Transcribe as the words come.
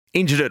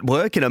Injured at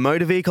work in a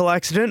motor vehicle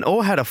accident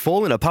or had a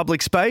fall in a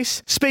public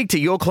space? Speak to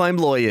Your Claim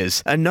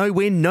Lawyers, a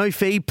no-win,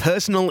 no-fee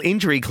personal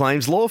injury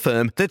claims law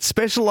firm that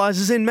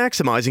specialises in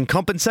maximising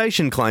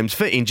compensation claims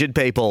for injured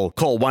people.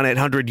 Call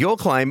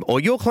 1-800-YOUR-CLAIM or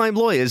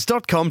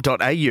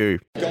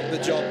yourclaimlawyers.com.au. Got the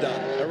job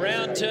done.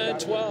 Around turn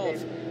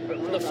 12 for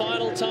the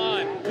final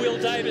time.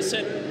 Will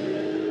Davison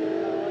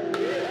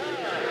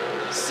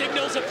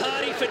signals a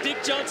party for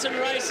Dick Johnson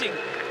Racing.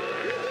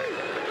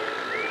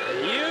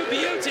 You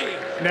beauty.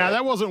 Now,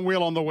 that wasn't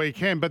Will on the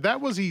weekend, but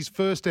that was his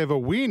first ever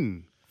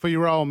win for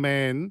your old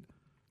man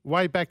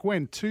way back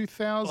when,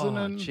 2000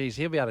 Oh, geez,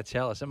 he'll be able to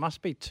tell us. It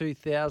must be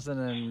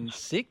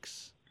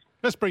 2006.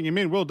 Let's bring him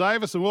in. Will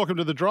Davison, welcome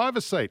to the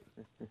driver's seat.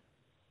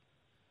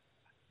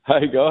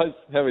 Hey guys,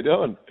 how we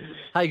doing?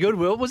 Hey, good,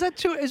 Will. Was that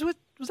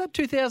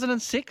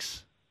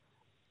 2006?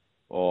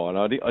 Oh,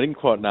 no, I didn't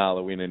quite nail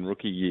the win in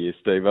rookie year,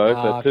 Steve-O,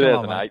 but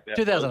 2008.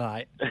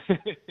 2008.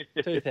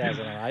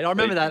 2008. I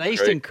remember that.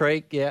 Eastern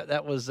Creek, yeah,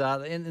 that was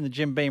in the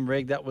Jim Beam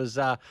rig. That was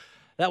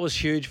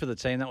huge for the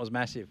team. That was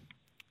massive.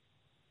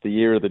 The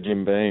year of the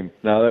Jim Beam.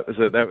 No,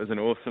 that was an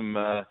awesome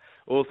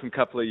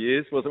couple of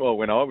years. Well,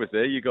 when I was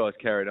there, you guys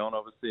carried on,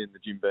 obviously, in the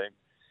Jim Beam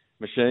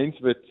machines.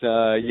 But,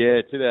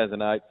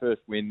 2008,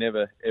 first win,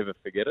 never, ever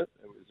forget it.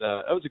 It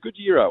was a good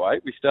year,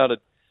 2008. We started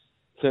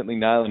certainly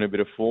nailing a bit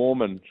of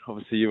form, and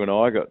obviously you and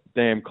I got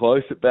damn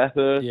close at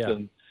Bathurst,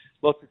 and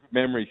lots of good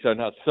memories. So,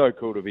 no, it's so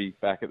cool to be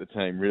back at the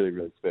team. Really,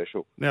 really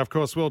special. Now, of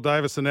course, Will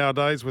Davison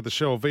nowadays with the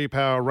Shell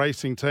V-Power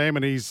Racing team,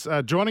 and he's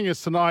joining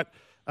us tonight.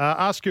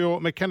 Ask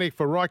your mechanic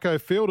for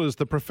Ryco Fielders,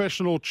 the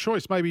professional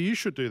choice. Maybe you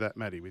should do that,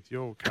 Matty, with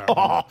your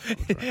car.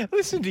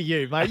 Listen to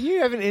you, mate.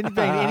 You haven't been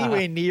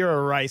anywhere near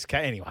a race car.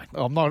 Anyway,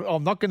 I'm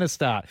not going to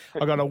start.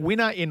 I got a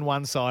winner in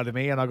one side of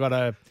me, and I got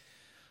a.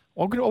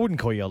 I wouldn't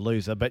call you a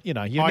loser, but, you've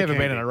never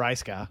been in a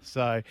race car.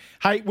 So,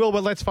 hey, Will,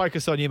 but let's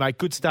focus on you, mate.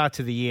 Good start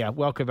to the year.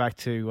 Welcome back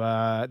to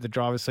the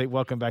driver's seat.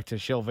 Welcome back to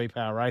Shell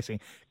V-Power Racing.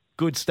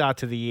 Good start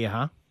to the year,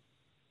 huh?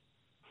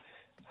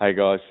 Hey,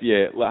 guys.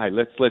 Yeah, hey,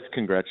 let's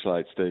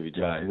congratulate Stevie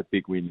J. A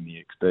big win in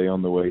the XB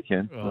on the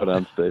weekend. Well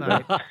done,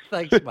 Stevie.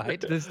 Thanks,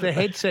 mate. There's the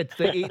headset,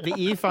 the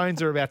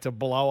earphones are about to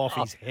blow off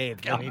his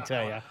head, let me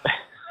tell you.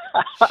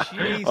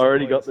 I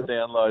already got the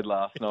download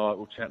last night.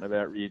 We're chatting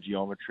about rear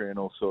geometry and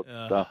all sorts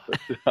of stuff.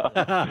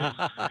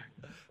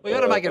 We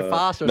got to make it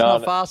faster. It's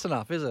not fast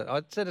enough, is it?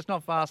 I said it's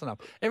not fast enough.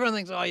 Everyone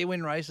thinks, you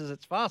win races,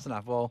 it's fast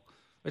enough. Well,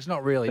 it's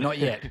not really, not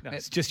yet. No,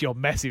 it's just your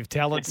massive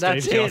talent,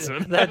 Steve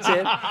Johnson. That's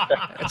it.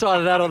 It's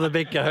either that or the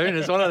big kahuna.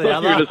 It's one or the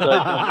other.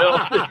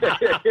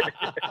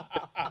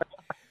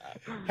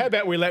 How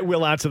about we let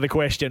Will answer the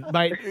question?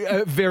 Mate,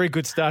 a very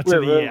good start to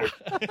the year.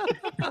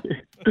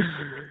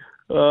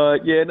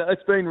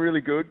 It's been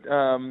really good.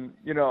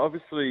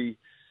 Obviously,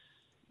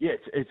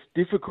 it's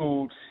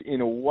difficult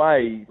in a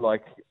way,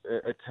 like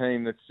a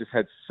team that's just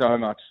had so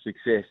much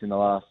success in the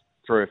last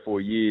 3 or 4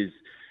 years.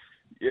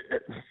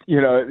 At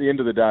the end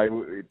of the day,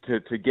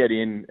 to get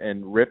in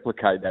and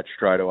replicate that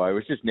straight away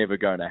was just never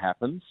going to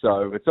happen.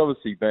 So it's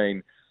obviously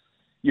been,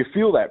 you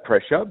feel that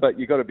pressure, but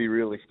you got to be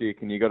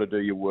realistic and you got to do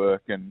your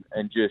work and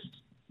just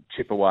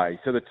chip away.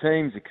 So the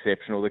team's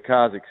exceptional, the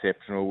car's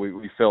exceptional.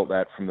 We felt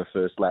that from the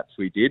first laps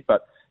we did,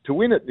 but to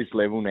win at this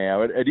level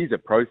now, it is a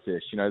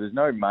process. There's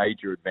no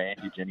major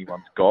advantage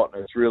anyone's got.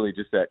 It's really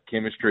just that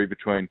chemistry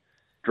between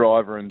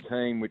driver and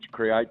team, which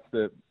creates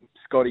the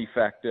Scotty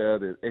factor,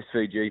 the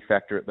SVG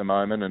factor at the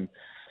moment. And,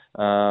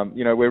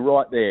 we're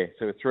right there.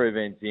 So we're 3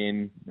 events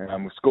in.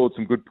 We've scored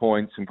some good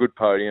points, some good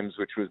podiums,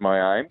 which was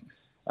my aim,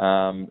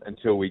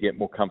 until we get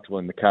more comfortable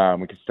in the car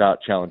and we can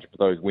start challenging for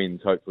those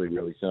wins, hopefully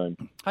really soon.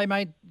 Hey,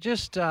 mate,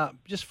 just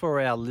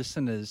for our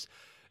listeners,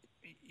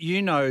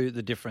 you know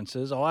the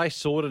differences. I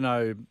sort of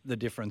know the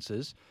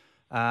differences.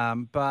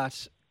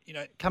 But,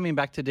 coming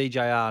back to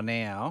DJR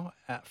now,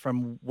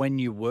 from when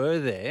you were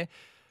there,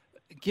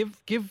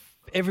 give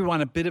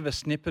everyone a bit of a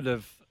snippet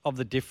of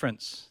the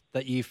difference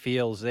that you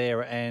feel's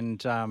there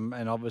and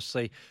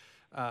obviously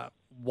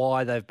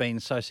why they've been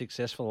so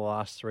successful the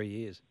last 3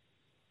 years.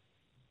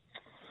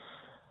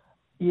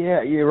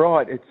 Yeah, you're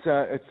right. It's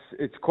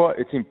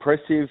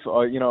impressive.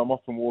 I'm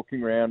often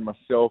walking around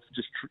myself,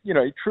 just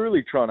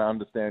truly trying to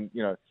understand,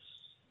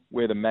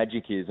 where the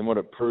magic is, and what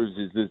it proves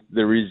is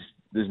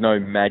there's no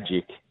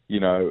magic.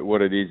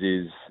 What it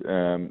is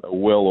a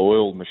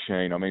well-oiled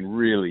machine. I mean,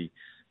 really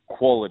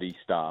quality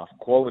staff,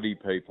 quality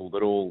people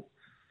that all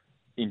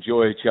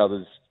enjoy each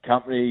other's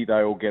company.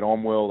 They all get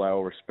on well. They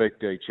all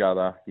respect each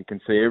other. You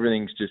can see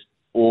everything's just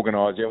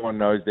organised. Everyone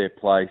knows their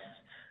place.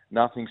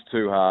 Nothing's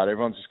too hard.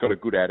 Everyone's just got a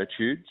good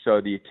attitude.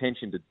 So the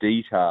attention to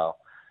detail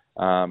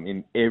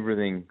in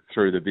everything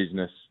through the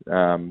business,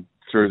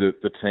 through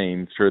the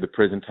team, through the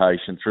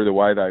presentation, through the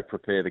way they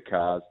prepare the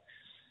cars,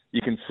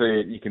 you can see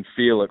it, you can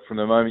feel it from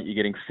the moment you're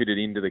getting fitted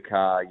into the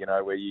car,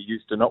 where you're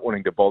used to not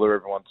wanting to bother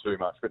everyone too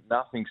much, but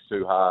nothing's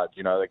too hard.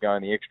 They're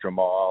going the extra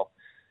mile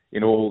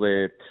in all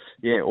their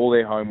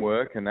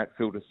homework, and that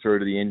filters through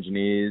to the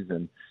engineers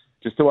and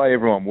just the way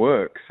everyone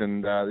works.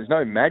 And there's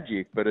no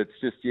magic, but it's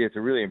just, it's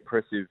a really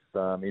impressive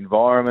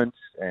environment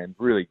and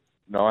really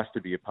nice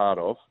to be a part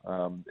of.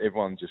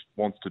 Everyone just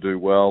wants to do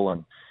well,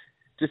 and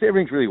just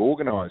everything's really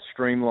organised,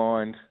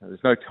 streamlined.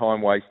 There's no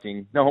time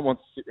wasting. No one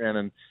wants to sit around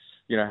and,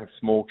 have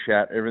small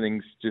chat.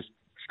 Everything's just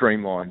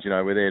streamlined.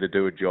 We're there to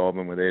do a job,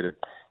 and we're there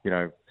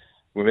to,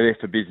 we're there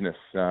for business.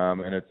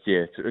 And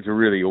it's a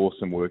really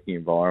awesome working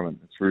environment.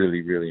 It's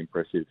really, really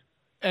impressive.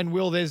 And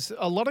Will, there's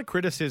a lot of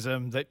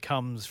criticism that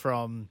comes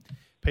from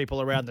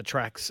people around the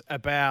tracks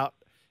about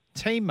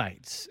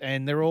teammates,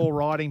 and they're all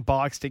riding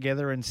bikes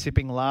together and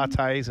sipping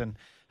lattes and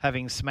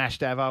having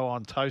smashed avo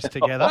on toast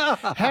together.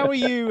 How are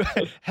you?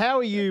 How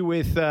are you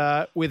with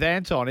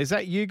Anton? Is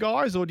that you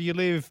guys, or do you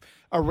live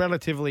a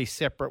relatively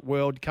separate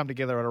world? Come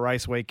together at a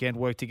race weekend,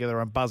 work together,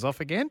 and buzz off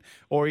again,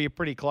 or are you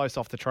pretty close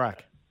off the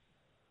track?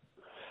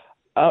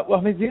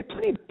 Well, there's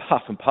plenty of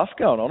puff and puff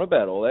going on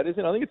about all that, isn't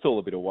it? I think it's all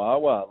a bit of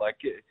wah-wah.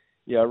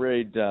 I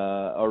read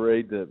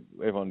that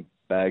everyone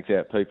bags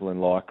out people in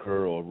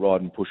Lycra or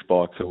riding push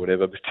bikes or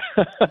whatever.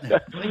 But I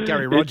think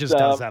Gary Rogers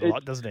does that a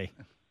lot, doesn't he?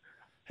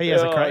 He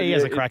has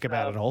a crack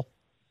about it all.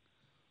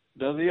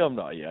 Does he? I'm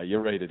not. Yeah, you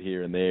read it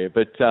here and there,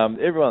 but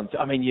everyone,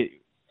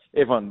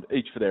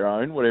 each for their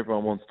own. What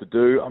everyone wants to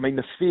do.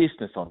 The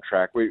fierceness on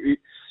track.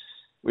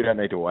 We don't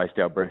need to waste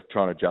our breath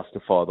trying to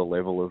justify the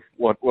level of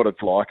what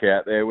it's like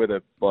out there, where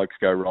the blokes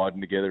go riding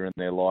together in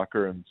their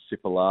Lycra and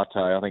sip a latte.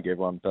 I think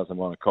everyone doesn't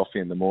want a coffee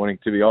in the morning,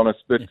 to be honest.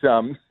 But, it's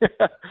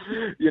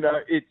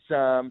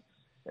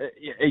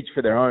each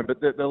for their own.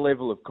 But the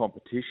level of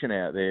competition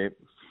out there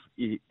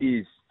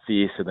is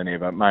fiercer than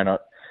ever. It may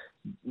not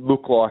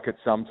look like it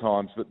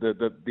sometimes, but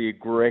the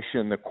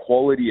aggression, the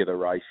quality of the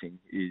racing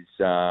is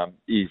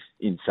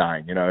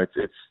insane.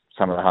 It's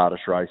some of the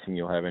hardest racing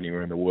you'll have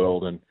anywhere in the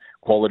world, and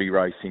quality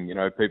racing,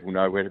 people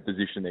know where to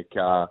position their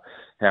car,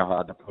 how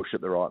hard to push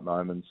at the right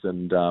moments.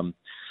 And,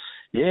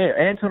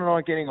 Anton and I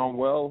are getting on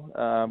well.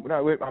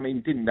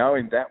 Didn't know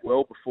him that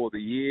well before the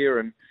year.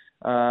 And,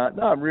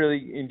 I'm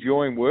really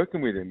enjoying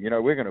working with him.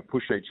 We're going to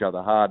push each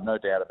other hard, no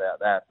doubt about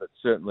that. But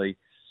certainly,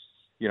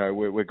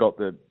 we've got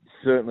the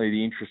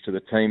interest of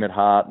the team at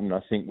heart. And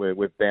I think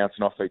we're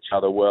bouncing off each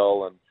other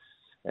well.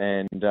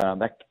 And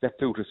that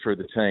filters through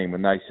the team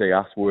when they see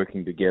us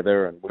working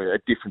together, and we're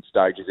at different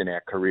stages in our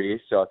career.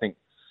 So I think,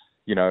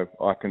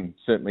 I can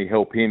certainly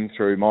help him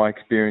through my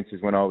experiences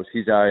when I was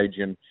his age,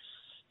 and,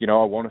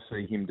 I want to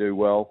see him do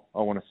well. I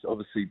want to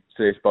obviously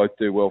see us both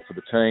do well for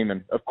the team.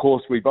 And of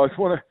course, we both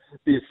want to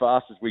be as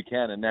fast as we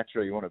can, and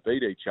naturally you want to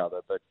beat each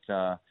other. But,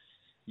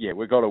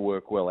 we've got to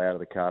work well out of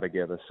the car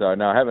together. So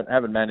no, I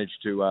haven't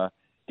managed to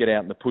get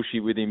out in the pushy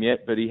with him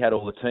yet, but he had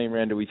all the team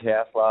round to his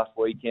house last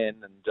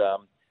weekend, and,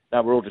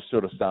 no, we're all just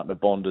sort of starting to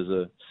bond as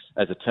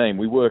a team.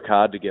 We work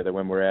hard together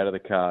when we're out of the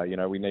car.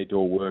 We need to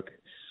all work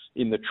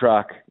in the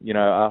truck,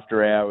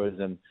 after hours,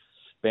 and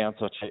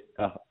bounce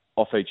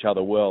off each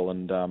other well.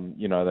 And,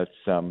 that's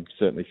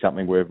certainly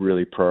something we're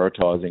really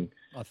prioritising,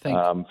 I think,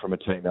 from a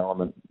team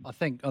element. I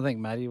think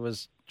Matty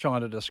was trying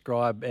to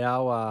describe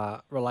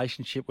our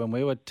relationship when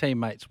we were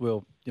teammates,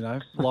 Will.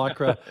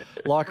 Lycra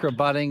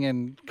budding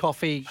and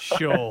coffee.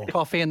 Sure.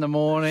 Coffee in the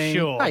morning.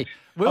 Sure. Hey,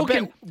 Will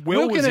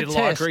was in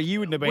Lycra. You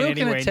wouldn't have been anywhere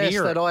near it. Will can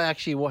attest that I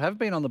actually have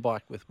been on the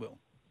bike with Will.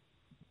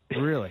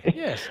 Really?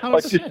 Yes,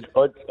 100%.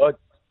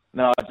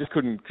 I just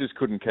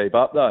couldn't keep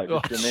up though.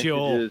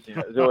 Sure. It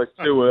was always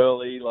too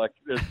early. Like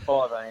it was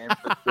 5 a.m.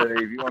 for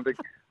Steve.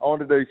 I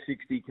want to do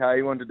 60k.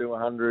 You want to do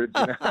 100.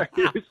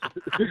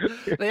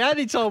 The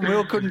only time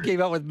Will couldn't keep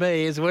up with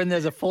me is when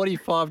there's a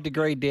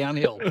 45-degree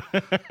downhill,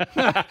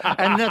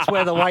 and that's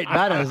where the weight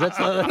matters.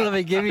 Let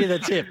me give you the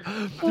tip.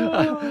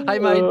 Hey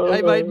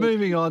mate.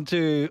 Moving on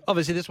to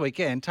obviously this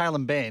weekend,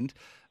 Tailem Bend.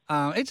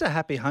 It's a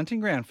happy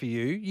hunting ground for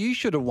you. You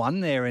should have won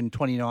there in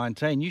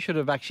 2019. You should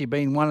have actually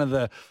been one of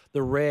the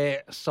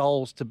rare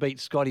souls to beat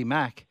Scotty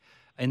Mack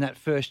in that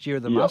first year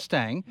of the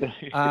Mustang,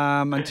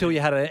 until you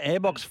had an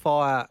airbox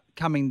fire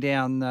coming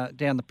down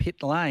the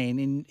pit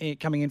lane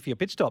coming in for your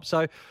pit stop.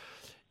 So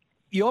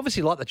you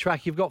obviously like the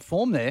track. You've got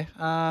form there,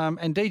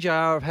 and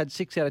DJR have had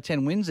 6 out of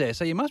 10 wins there.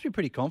 So you must be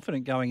pretty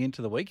confident going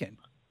into the weekend.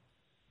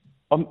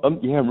 I'm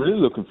really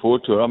looking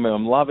forward to it.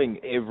 I'm loving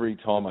every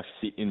time I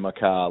sit in my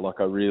car.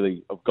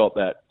 I've got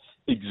that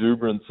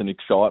exuberance and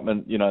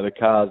excitement. The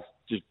car's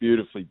just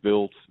beautifully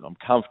built. I'm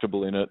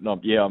comfortable in it. And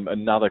I'm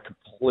another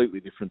completely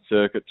different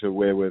circuit to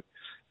where we've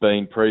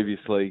been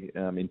previously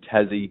in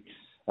Tassie.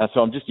 So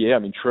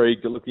I'm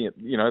intrigued. Looking at,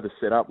 the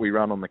setup we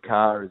run on the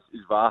car is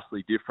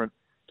vastly different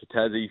to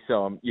Tassie.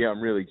 So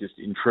I'm really just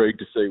intrigued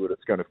to see what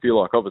it's going to feel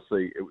like.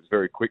 Obviously, it was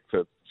very quick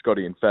for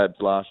Scotty and Fabs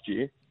last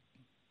year.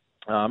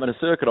 And a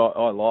circuit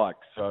I like.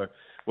 So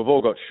we've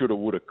all got shoulda,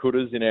 woulda,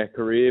 couldas in our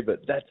career, but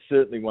that's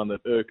certainly one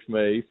that irks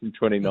me from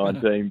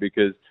 2019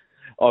 because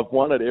I've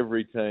won at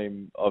every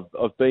team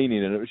I've been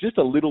in, and it was just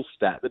a little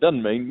stat that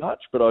doesn't mean much,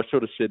 but I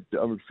sort of said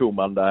I'm with Phil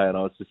Monday, and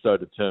I was just so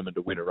determined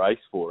to win a race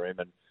for him.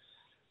 And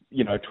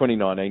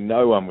 2019,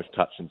 no one was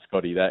touching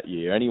Scotty that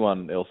year.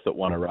 Anyone else that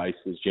won a race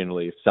was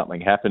generally if something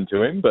happened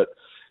to him, but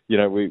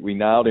we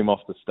nailed him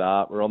off the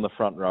start. We're on the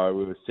front row.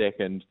 We were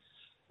second.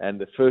 And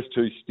the first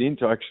two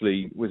stints, I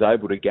actually was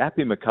able to gap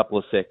him a couple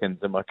of seconds,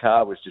 and my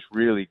car was just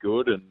really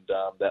good. And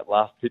that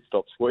last pit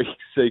stop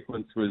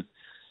sequence was,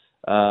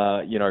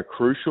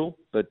 crucial.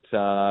 But,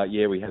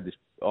 we had this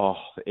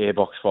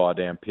airbox fire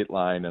down pit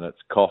lane, and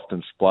it's coughed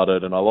and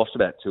spluttered, and I lost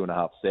about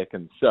 2.5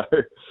 seconds. So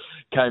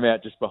came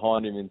out just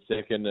behind him in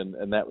second,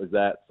 and that was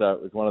that. So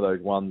it was one of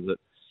those ones that,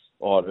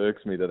 it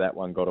irks me that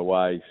one got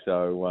away.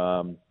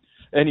 So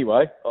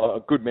anyway,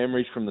 good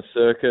memories from the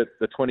circuit.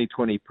 The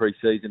 2020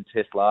 pre-season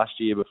test last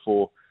year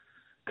before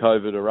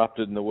COVID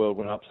erupted and the world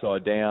went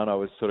upside down, I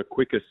was sort of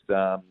quickest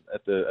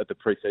at the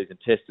pre-season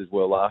test as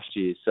well last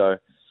year. So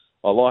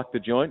I like the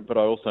joint, but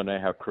I also know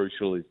how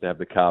crucial it is to have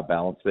the car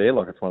balanced there.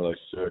 Like, it's one of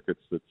those circuits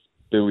that's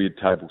billiard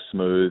table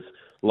smooth,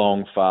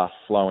 long, fast,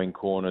 flowing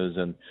corners,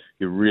 and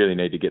you really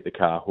need to get the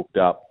car hooked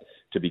up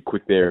to be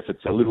quick there. If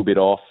it's a little bit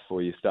off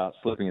or you start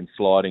slipping and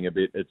sliding a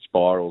bit, it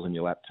spirals and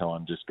your lap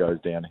time just goes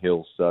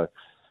downhill. So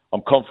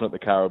I'm confident the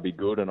car will be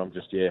good, and I'm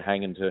just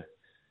hanging to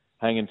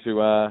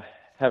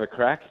have a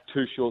crack.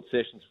 2 short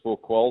sessions before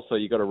qual, so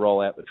you got to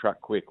roll out the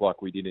truck quick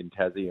like we did in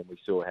Tassie, and we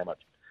saw how much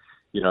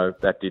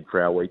that did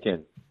for our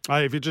weekend.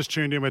 Hey, if you just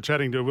tuned in, we're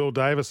chatting to Will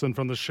Davison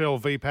from the Shell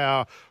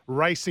V-Power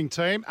Racing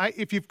Team. Hey,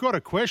 if you've got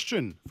a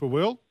question for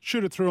Will,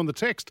 shoot it through on the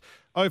text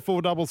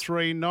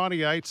 0433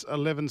 98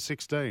 11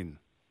 16.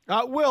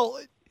 Will,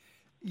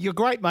 your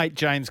great mate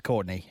James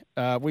Courtney.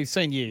 We've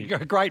seen you.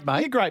 You're a great mate.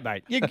 You're a great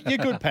mate. You're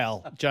good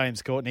pal,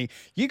 James Courtney.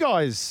 You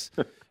guys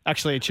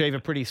actually achieve a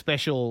pretty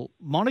special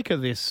moniker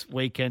this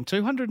weekend.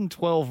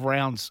 212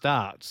 round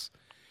starts,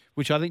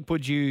 which I think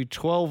puts you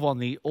 12 on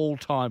the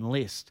all-time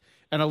list,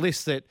 and a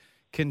list that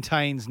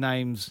contains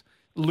names,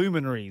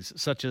 luminaries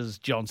such as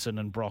Johnson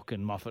and Brock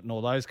and Moffat and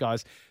all those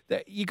guys.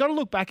 You got to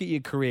look back at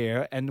your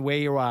career and where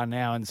you are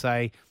now and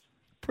say,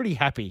 pretty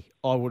happy,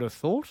 I would have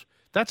thought.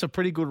 That's a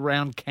pretty good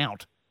round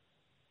count.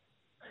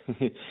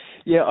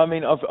 Yeah, I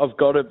mean, I've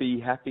got to be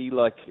happy.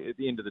 Like, at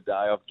the end of the day,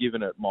 I've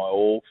given it my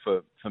all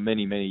for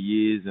many, many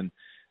years. And,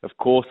 of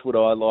course, would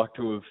I like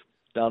to have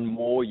done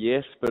more?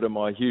 Yes. But am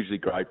I hugely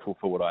grateful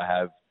for what I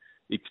have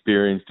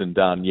experienced and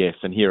done? Yes.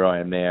 And here I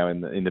am now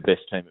in the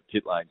best team at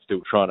pit lane,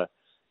 still trying to,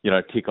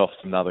 tick off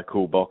some other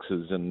cool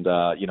boxes. And,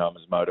 I'm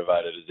as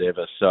motivated as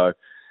ever. So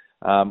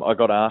I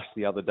got asked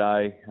the other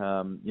day,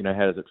 how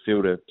does it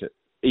feel to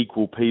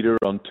equal Peter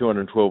on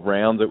 212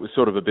 rounds? It was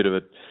sort of a bit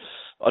of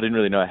I didn't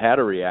really know how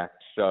to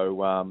react.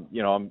 So,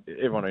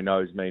 everyone who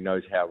knows me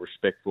knows how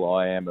respectful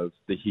I am of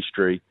the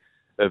history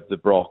of the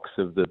Brocks,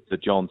 of the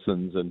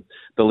Johnsons, and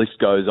the list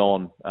goes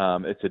on.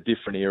 It's a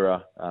different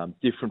era,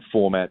 different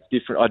formats,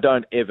 different. I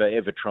don't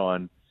ever try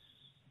and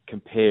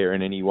compare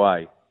in any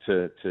way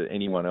to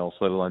anyone else,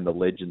 let alone the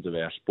legends of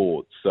our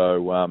sport.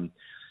 So,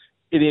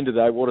 at the end of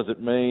the day, what does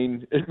it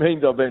mean? It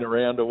means I've been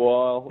around a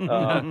while,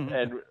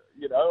 and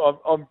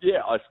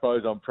I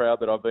suppose I'm proud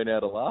that I've been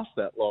able to last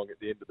that long. At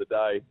the end of the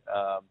day,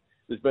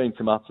 there's been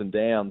some ups and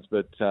downs,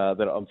 but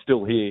that I'm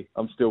still here.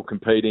 I'm still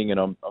competing, and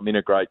I'm in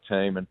a great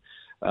team. And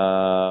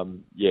I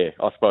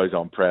suppose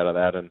I'm proud of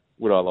that. And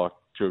would I like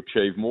to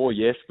achieve more?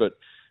 Yes, but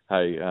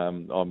hey,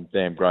 I'm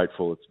damn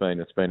grateful. It's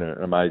been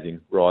an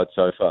amazing ride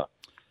so far.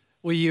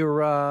 Well,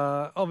 you're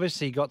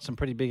obviously got some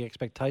pretty big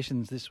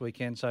expectations this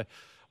weekend. So,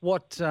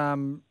 what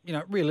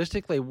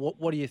realistically,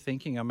 what are you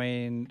thinking? I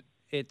mean,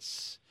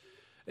 it's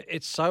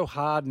so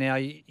hard now.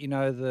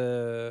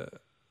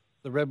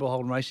 The Red Bull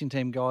Holden Racing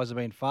Team guys have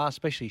been fast,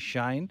 especially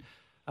Shane.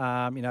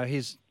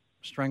 His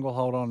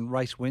stranglehold on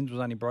race wins was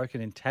only broken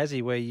in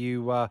Tassie, where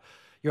you're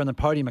on the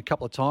podium a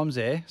couple of times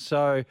there.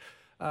 So,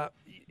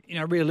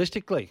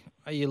 realistically,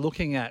 are you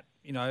looking at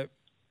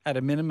at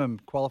a minimum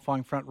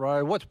qualifying front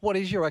row? What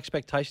is your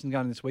expectation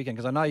going this weekend?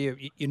 Because I know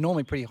you're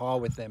normally pretty high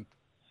with them.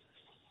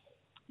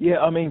 Yeah,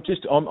 I mean,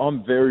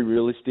 I'm very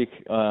realistic,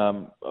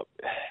 and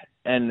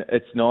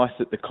it's nice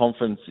that the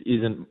conference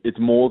it's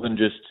more than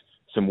just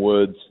some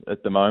words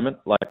at the moment.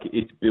 Like,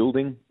 it's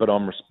building, but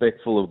I'm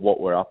respectful of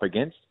what we're up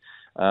against.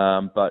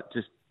 But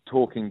just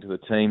talking to the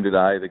team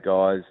today, the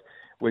guys,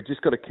 we've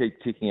just got to keep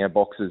ticking our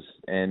boxes,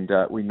 and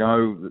we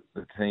know that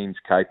the team's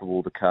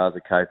capable, the cars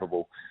are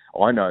capable.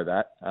 I know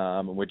that,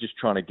 and we're just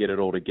trying to get it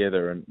all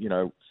together.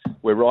 And,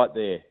 we're right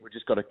there. We've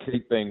just got to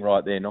keep being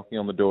right there, knocking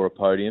on the door of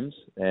podiums.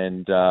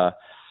 And,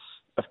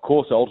 of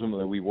course,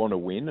 ultimately we want to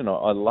win. And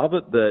I love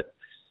it that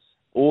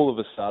all of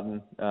a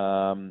sudden,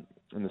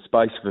 in the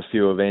space of a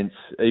few events,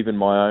 even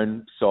my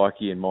own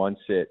psyche and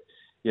mindset,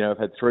 I've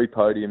had 3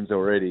 podiums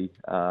already.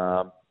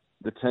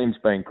 The team's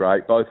been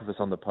great, both of us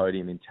on the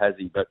podium in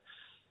Tassie, but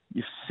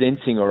you're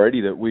sensing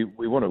already that we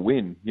want to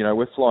win.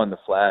 We're flying the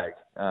flag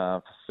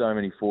for so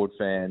many Ford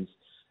fans,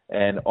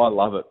 and I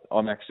love it.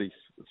 I'm actually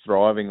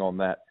thriving on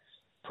that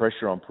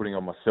pressure I'm putting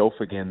on myself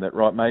again, that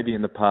maybe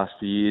in the past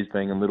few years,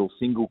 being in little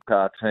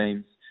single-car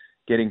teams,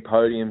 getting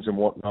podiums and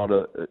whatnot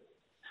are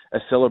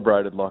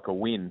celebrated like a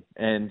win.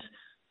 And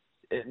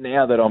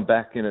now that I'm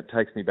back, and it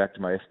takes me back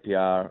to my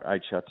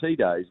FPR HRT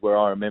days, where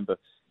I remember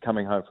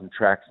coming home from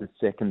tracks with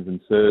seconds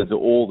and thirds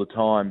all the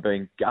time,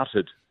 being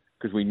gutted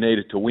because we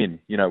needed to win.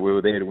 We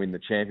were there to win the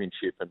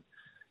championship, and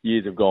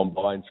years have gone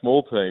by in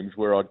small teams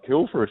where I'd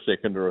kill for a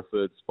second or a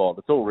third spot.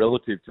 It's all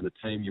relative to the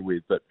team you're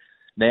with, but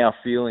now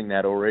feeling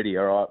that already,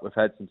 all right, we've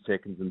had some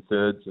seconds and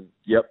thirds, and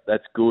yep,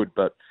 that's good,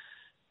 but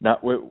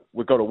no,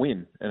 we've got to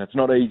win, and it's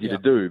not easy to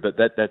do, but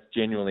that's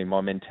genuinely my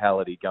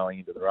mentality going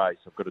into the race.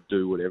 I've got to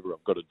do whatever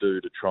I've got to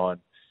do to try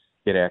and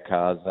get our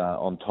cars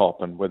on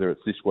top, and whether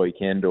it's this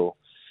weekend or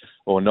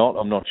not,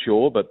 I'm not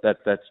sure, but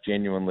that's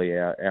genuinely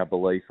our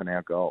belief and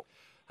our goal.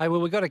 Hey, well,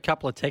 we've got a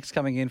couple of texts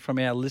coming in from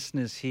our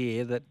listeners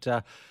here that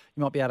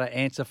you might be able to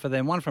answer for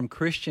them. One from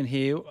Christian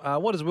here.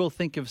 What does Will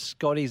think of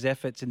Scotty's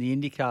efforts in the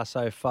IndyCar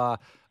so far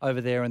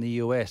over there in the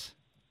US?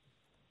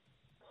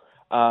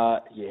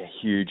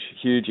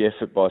 Huge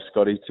effort by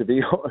Scotty. To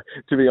be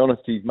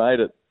honest, he's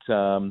made it.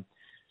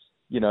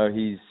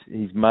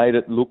 He's made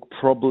it look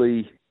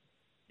probably.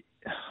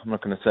 I'm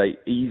not going to say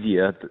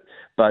easier,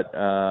 but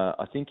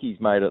I think he's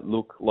made it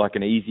look like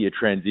an easier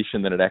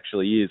transition than it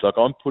actually is. Like,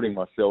 I'm putting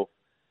myself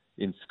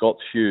in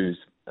Scott's shoes,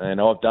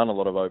 and I've done a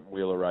lot of open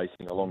wheeler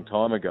racing a long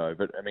time ago,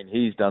 but I mean,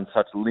 he's done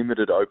such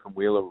limited open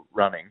wheeler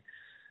running,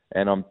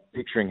 and I'm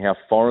picturing how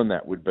foreign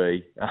that would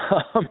be,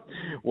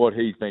 what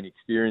he's been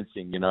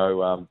experiencing,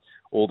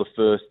 all the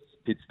first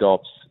pit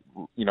stops,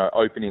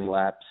 opening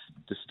laps,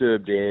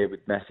 disturbed air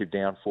with massive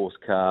downforce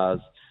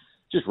cars.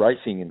 Just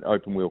racing in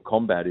open wheel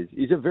combat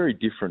is a very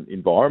different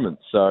environment.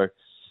 So,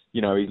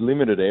 he's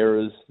limited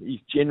errors.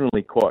 He's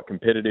generally quite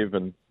competitive,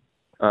 and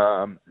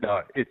I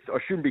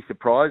shouldn't be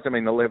surprised. I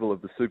mean, the level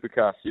of the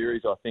supercar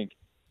series, I think,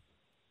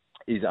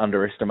 is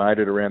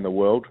underestimated around the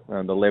world,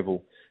 and the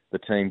level the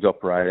teams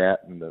operate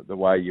at, and the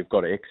way you've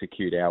got to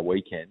execute our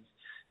weekends.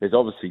 There's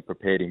obviously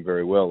prepared him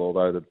very well,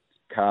 although the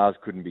cars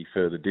couldn't be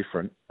further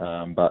different.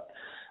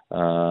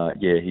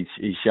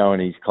 He's showing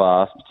his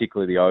class,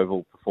 particularly the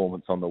oval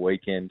performance on the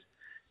weekend.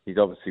 He's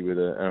obviously with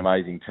an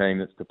amazing team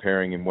that's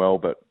preparing him well,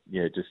 but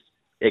just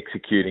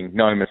executing,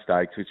 no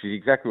mistakes, which is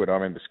exactly what I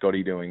remember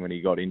Scotty doing when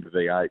he got into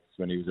V8s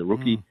when he was a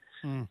rookie.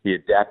 He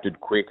adapted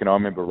quick, and I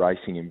remember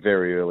racing him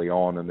very early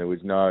on, and there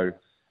was no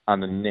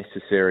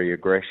unnecessary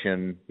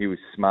aggression. He was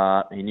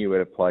smart. He knew where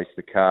to place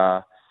the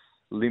car.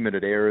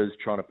 Limited errors,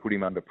 trying to put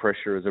him under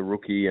pressure as a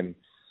rookie, and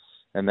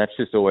that's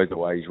just always the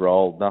way he's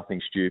rolled.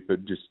 Nothing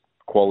stupid, just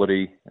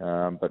quality.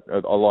 But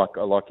I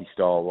like his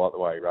style. I like the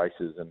way he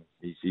races, and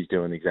he's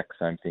doing the exact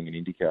same thing in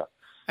IndyCar.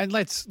 And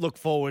let's look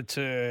forward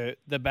to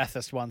the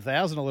Bathurst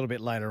 1000 a little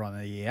bit later on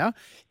in the year.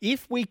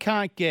 If we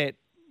can't get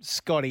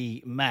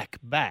Scotty Mack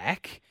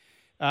back,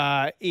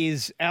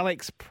 is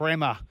Alex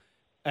Premer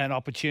an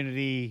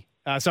opportunity?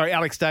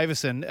 Alex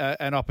Davison,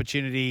 an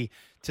opportunity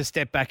to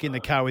step back in the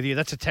car with you.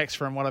 That's a text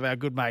from one of our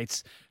good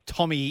mates,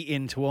 Tommy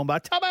in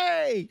Toowoomba.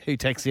 Tommy, who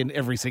texts in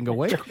every single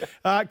week.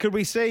 Could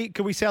we see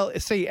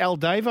Al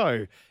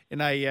Davo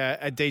in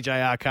a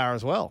DJR car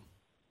as well?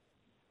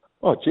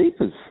 Oh,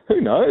 jeepers.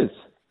 Who knows?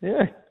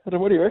 Yeah. I don't know.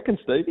 What do you reckon,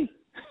 Stevie?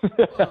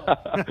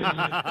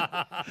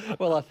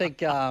 Well, I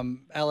think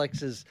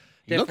Alex is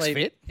definitely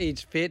looks fit.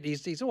 He's fit.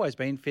 He's always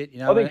been fit.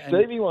 I think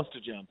Stevie wants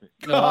to jump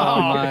in.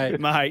 Oh,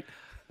 mate.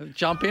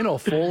 Jump in or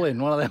fall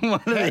in, one of them.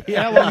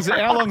 How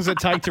long does it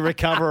take to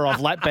recover off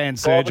lap band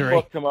surgery? 5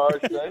 o'clock tomorrow,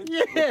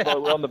 Steve. Yeah.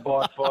 We're on the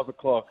bike 5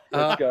 o'clock.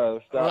 Let's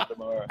go. Start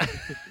tomorrow.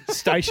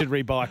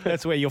 Stationary bike.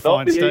 That's where you'll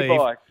find Steve.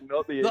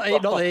 Not the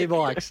e-bikes. Not the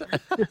e-bikes.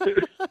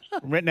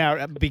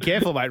 Now, be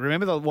careful, mate.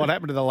 Remember what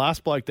happened to the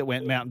last bloke that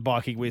went mountain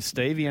biking with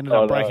Steve? He ended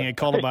up breaking a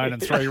collarbone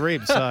and 3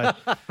 ribs. So,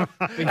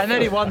 and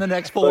then he won the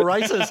next 4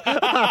 races. Yeah,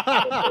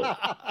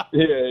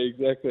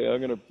 exactly.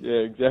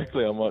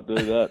 Exactly. I might do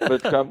that.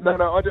 But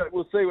I don't.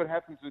 We'll see what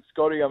happens with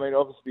Scotty. I mean,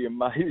 obviously,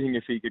 amazing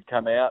if he could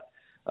come out.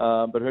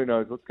 But who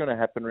knows what's going to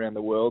happen around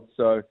the world?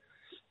 So,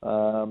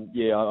 I'm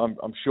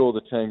sure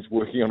the team's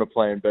working on a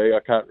plan B. I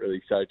can't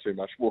really say too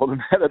much more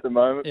than that at the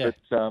moment. Yeah.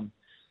 But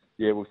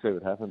we'll see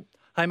what happens.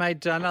 Hey,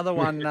 mate, another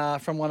one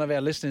from one of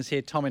our listeners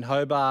here, Tom in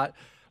Hobart.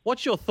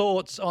 What's your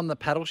thoughts on the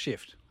paddle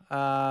shift?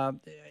 I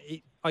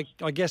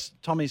guess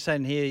Tommy's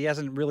saying here he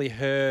hasn't really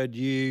heard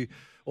you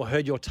or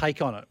heard your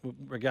take on it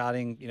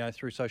regarding,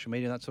 through social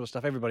media and that sort of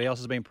stuff. Everybody else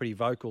has been pretty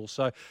vocal.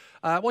 So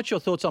what's your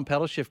thoughts on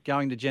paddle shift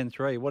going to Gen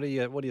 3? What are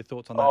your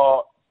thoughts on that?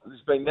 Oh,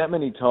 there's been that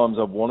many times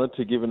I've wanted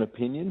to give an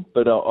opinion,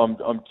 but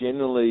I'm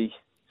generally...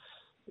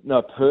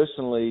 No,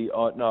 personally,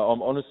 I don't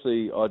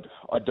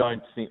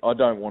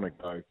want to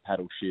go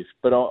paddle shift,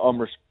 but I'm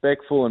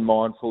respectful and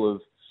mindful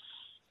of,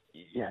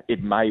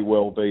 it may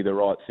well be the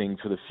right thing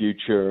for the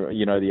future,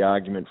 the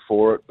argument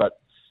for it, but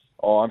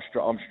I'm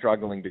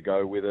struggling to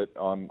go with it.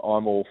 I'm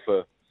all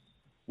for,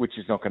 which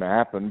is not going to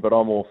happen, but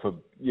I'm all for,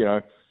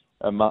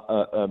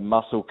 a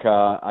muscle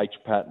car,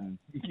 H-pattern,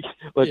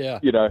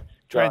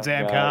 Trans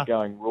Am car.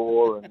 Going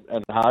raw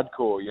and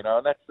hardcore,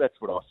 and that's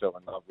what I fell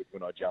in love with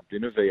when I jumped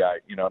in a V8,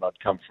 and I'd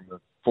come from the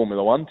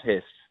Formula One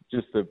test,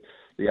 just the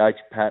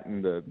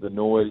H-pattern, the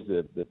noise,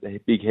 the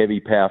big,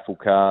 heavy, powerful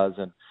cars,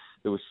 and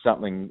there was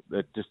something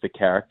that just the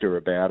character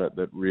about it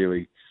that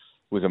really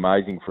was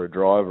amazing for a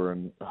driver,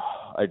 and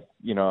I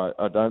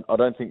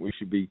don't think we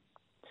should be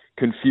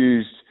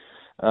confused,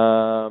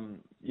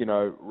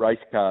 race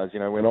cars.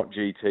 We're not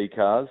GT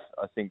cars.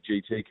 I think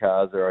GT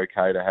cars are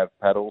okay to have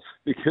paddles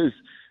because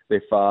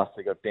they're fast,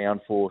 they've got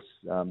downforce,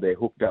 they're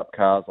hooked up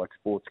cars like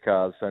sports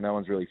cars, so no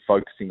one's really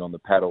focusing on the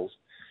paddles.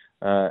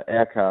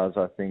 Our cars,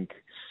 I think,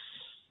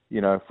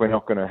 if we're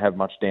not going to have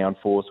much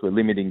downforce, we're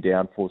limiting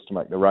downforce to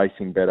make the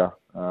racing better.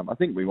 I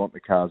think we want the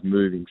cars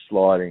moving,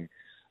 sliding,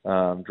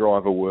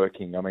 driver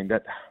working. I mean,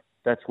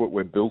 that's what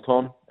we're built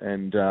on,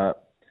 and I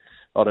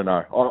don't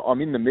know.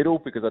 I'm in the middle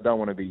because I don't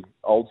want to be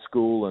old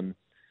school and,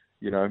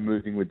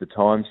 moving with the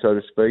times, so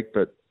to speak,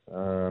 but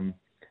I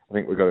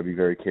think we've got to be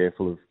very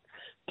careful of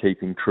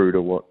keeping true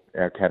to what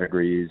our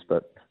category is.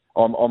 But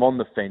I'm on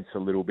the fence a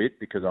little bit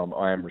because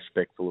I am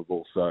respectful of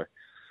also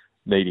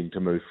needing to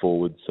move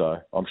forward, so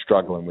I'm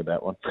struggling with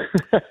that one.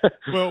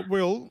 Well,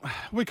 Will,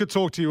 we could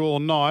talk to you all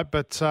night,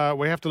 but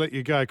we have to let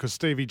you go because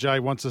Stevie J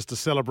wants us to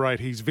celebrate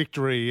his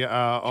victory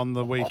on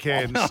the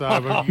weekend,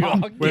 so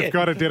we've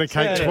got to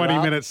dedicate 20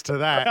 minutes to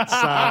that.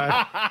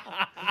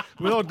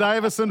 So, Will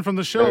Davison from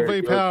the Shell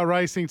V-Power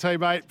Racing team,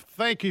 mate,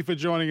 thank you for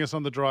joining us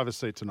on the driver's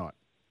seat tonight.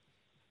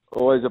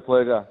 Always a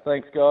pleasure.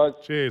 Thanks, guys.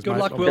 Cheers, Good mate.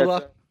 luck,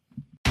 Will.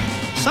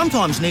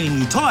 Sometimes needing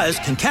new tyres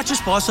can catch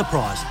us by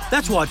surprise.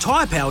 That's why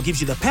Tyre Power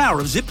gives you the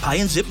power of zip pay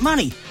and zip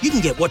money. You can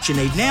get what you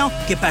need now,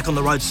 get back on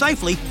the road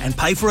safely and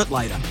pay for it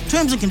later.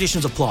 Terms and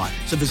conditions apply.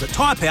 So visit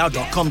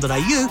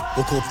tyrepower.com.au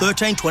or call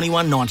 13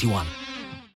 21 91.